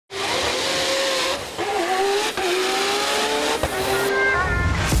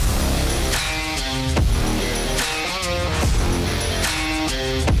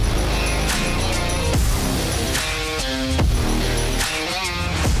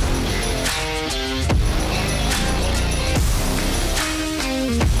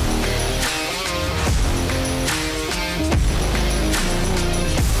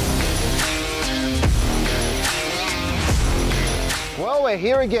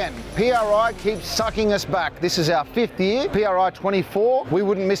here again. PRI keeps sucking us back. This is our 5th year, PRI 24. We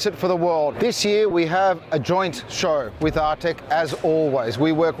wouldn't miss it for the world. This year we have a joint show with Artec as always.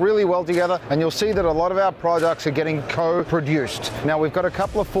 We work really well together, and you'll see that a lot of our products are getting co-produced. Now we've got a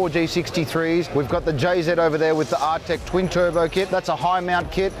couple of 4G63s. We've got the JZ over there with the Artec twin turbo kit. That's a high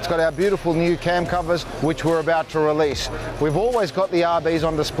mount kit. It's got our beautiful new cam covers, which we're about to release. We've always got the RBs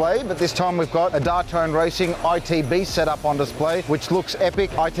on display, but this time we've got a Dartone Racing ITB setup on display, which looks epic.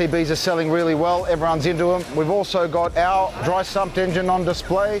 ITBs are selling really well. Everyone's into them. We've also got our dry sumped engine on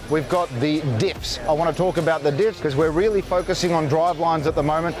display. We've got the Diffs. I want to talk about the Diffs because we're really focusing on drive lines at the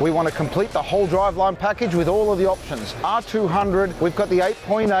moment. We want to complete the whole driveline package with all of the options. R200, we've got the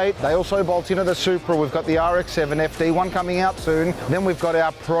 8.8. They also bolt into the Supra. We've got the RX-7 FD, one coming out soon. Then we've got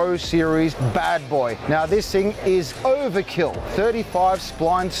our Pro Series bad boy. Now this thing is overkill. 35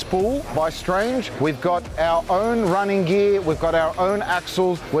 spline spool by Strange. We've got our own running gear. We've got our own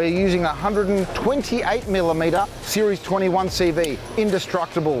axles. We're using 128mm Series 21 CV,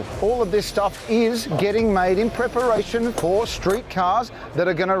 indestructible. All of this stuff is getting made in preparation for street cars that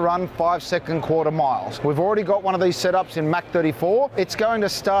are going to run 5-second quarter miles. We've already got one of these setups in Mach 34. It's going to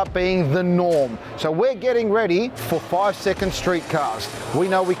start being the norm. So we're getting ready for 5-second street cars. We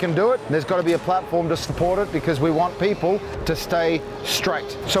know we can do it. There's got to be a platform to support it because we want people to stay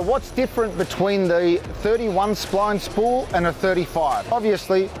straight. So what's different between the 31 spline spool and a 35?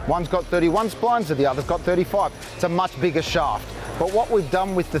 Obviously, one's got 31 splines and the other's got 35. It's a much bigger shaft. But what we've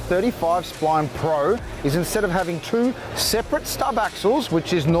done with the 35 Spline Pro is instead of having two separate stub axles,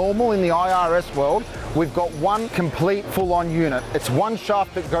 which is normal in the IRS world, we've got one complete full-on unit. It's one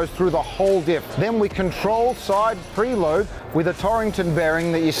shaft that goes through the whole diff. Then we control side preload with a Torrington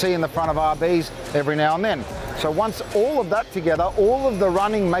bearing that you see in the front of RBs every now and then. So once all of that together, all of the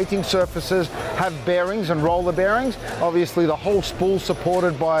running mating surfaces have bearings and roller bearings. Obviously the whole spool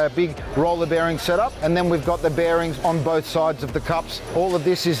supported by a big roller bearing setup. And then we've got the bearings on both sides of the cups. All of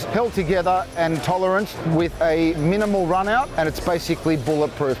this is held together and toleranced with a minimal run out, and it's basically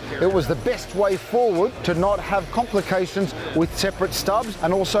bulletproof. It was the best way forward to not have complications with separate stubs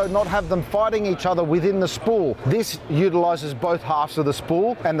and also not have them fighting each other within the spool. This utilizes both halves of the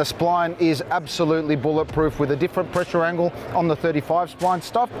spool, and the spline is absolutely bulletproof with a different pressure angle on the 35 spline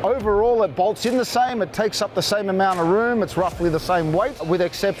stuff. Overall, it bolts in the same, it takes up the same amount of room, it's roughly the same weight, with the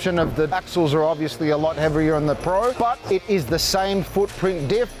exception of the axles are obviously a lot heavier in the Pro, but it is the same footprint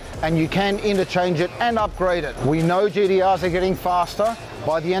diff, and you can interchange it and upgrade it. We know GTRs are getting faster.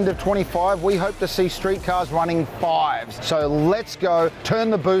 By the end of 25, we hope to see street cars running 5s. So let's go, turn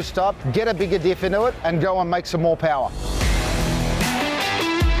the boost up, get a bigger diff into it, and go and make some more power.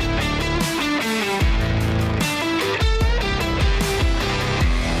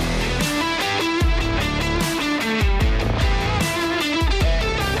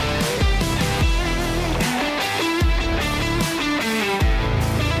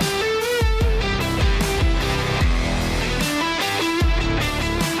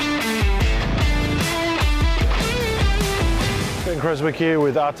 Creswick here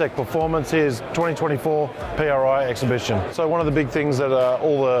with Artec Performance. Here's 2024 PRI exhibition. So one of the big things that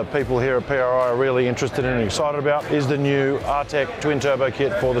all the people here at PRI are really interested in and excited about is the new Artec twin turbo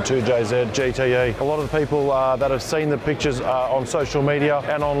kit for the 2JZ GTE. A lot of the people that have seen the pictures on social media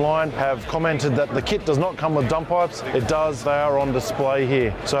and online have commented that the kit does not come with dump pipes. It does. They are on display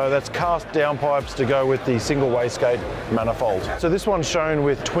here. So that's cast down pipes to go with the single wastegate manifold. So this one's shown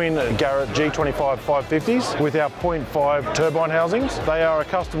with twin Garrett G25 550s with our 0.5 turbine housing. They are a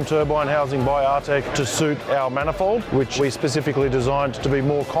custom turbine housing by Artec to suit our manifold, which we specifically designed to be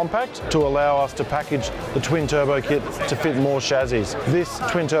more compact to allow us to package the twin turbo kit to fit more chassis. This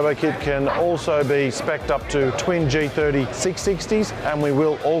twin turbo kit can also be spec'd up to twin G30 660s, and we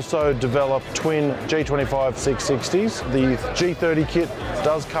will also develop twin G25 660s. The G30 kit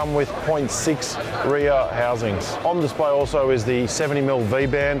does come with 0.6 rear housings. On display also is the 70mm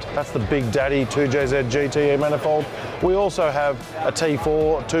V-band. That's the big daddy 2JZ GTE manifold. We also have a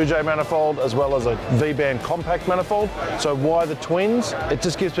T4 2J manifold as well as a V-band compact manifold. So why the twins? It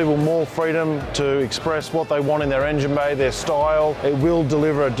just gives people more freedom to express what they want in their engine bay, their style. It will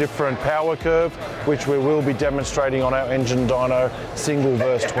deliver a different power curve, which we will be demonstrating on our engine dyno single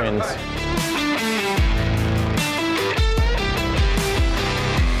verse twins.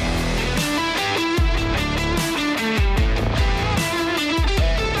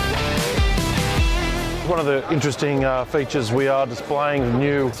 One of the interesting features, we are displaying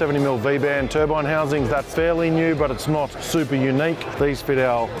new 70mm V-band turbine housings. That's fairly new, but it's not super unique. These fit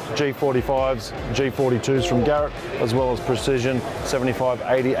our G45s, G42s from Garrett, as well as precision 75,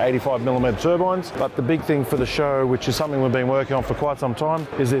 80, 85mm turbines. But the big thing for the show, which is something we've been working on for quite some time,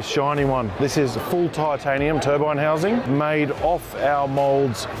 is this shiny one. This is full titanium turbine housing made off our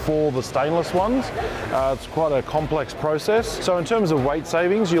molds for the stainless ones. It's quite a complex process. So in terms of weight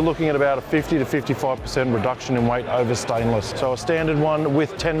savings, you're looking at about a 50 to 55% reduction in weight over stainless. So a standard one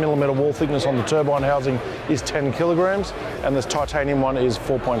with 10mm wall thickness on the turbine housing is 10 kilograms, and this titanium one is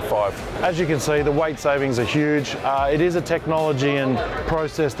 4.5. As you can see, the weight savings are huge. It is a technology and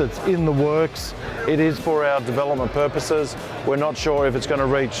process that's in the works. It is for our development purposes. We're not sure if it's going to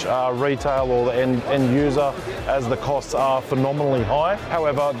reach retail or the end user, as the costs are phenomenally high.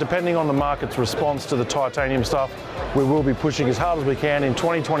 However, depending on the market's response to the titanium stuff, we will be pushing as hard as we can in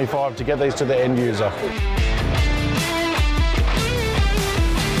 2025 to get these to the end user.